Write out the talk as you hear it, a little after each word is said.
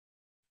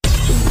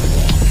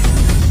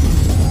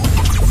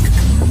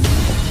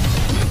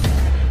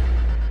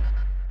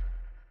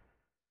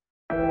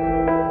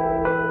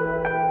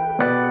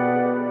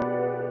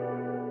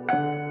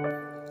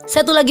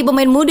Satu lagi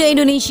pemain muda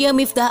Indonesia,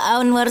 Miftah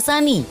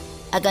Anwarsani,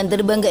 akan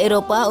terbang ke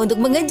Eropa untuk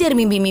mengejar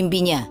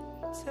mimpi-mimpinya.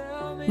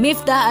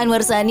 Miftah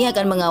Anwarsani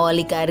akan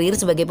mengawali karir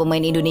sebagai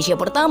pemain Indonesia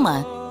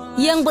pertama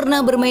yang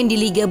pernah bermain di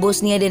Liga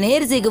Bosnia dan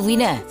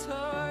Herzegovina.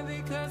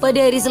 Pada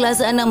hari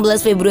Selasa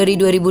 16 Februari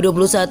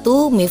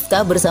 2021,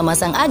 Miftah bersama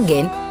sang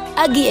agen,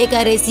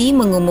 Resmi,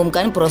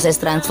 mengumumkan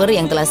proses transfer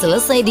yang telah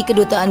selesai di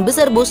Kedutaan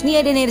Besar Bosnia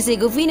dan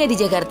Herzegovina di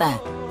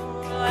Jakarta.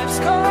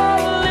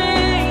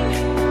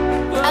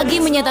 Agi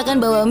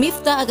menyatakan bahwa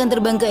Miftah akan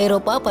terbang ke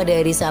Eropa pada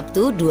hari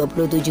Sabtu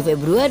 27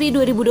 Februari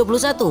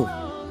 2021.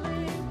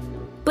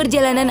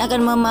 Perjalanan akan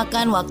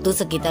memakan waktu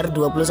sekitar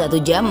 21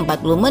 jam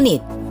 40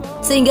 menit,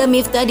 sehingga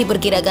Miftah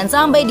diperkirakan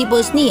sampai di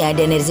Bosnia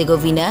dan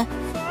Herzegovina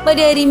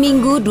pada hari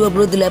Minggu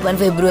 28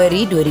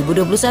 Februari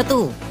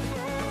 2021.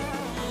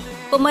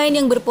 Pemain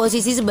yang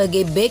berposisi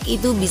sebagai bek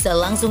itu bisa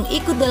langsung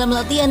ikut dalam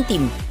latihan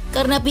tim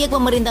karena pihak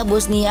pemerintah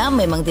Bosnia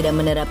memang tidak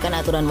menerapkan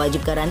aturan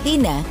wajib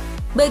karantina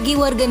bagi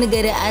warga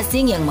negara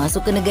asing yang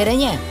masuk ke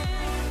negaranya.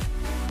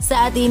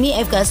 Saat ini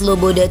FK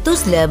Sloboda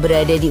Tuzla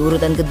berada di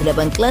urutan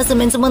ke-8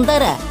 klasemen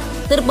sementara,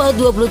 terpaut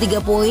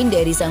 23 poin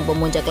dari sang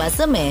pemuncak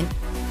klasemen,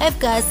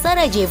 FK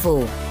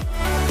Sarajevo.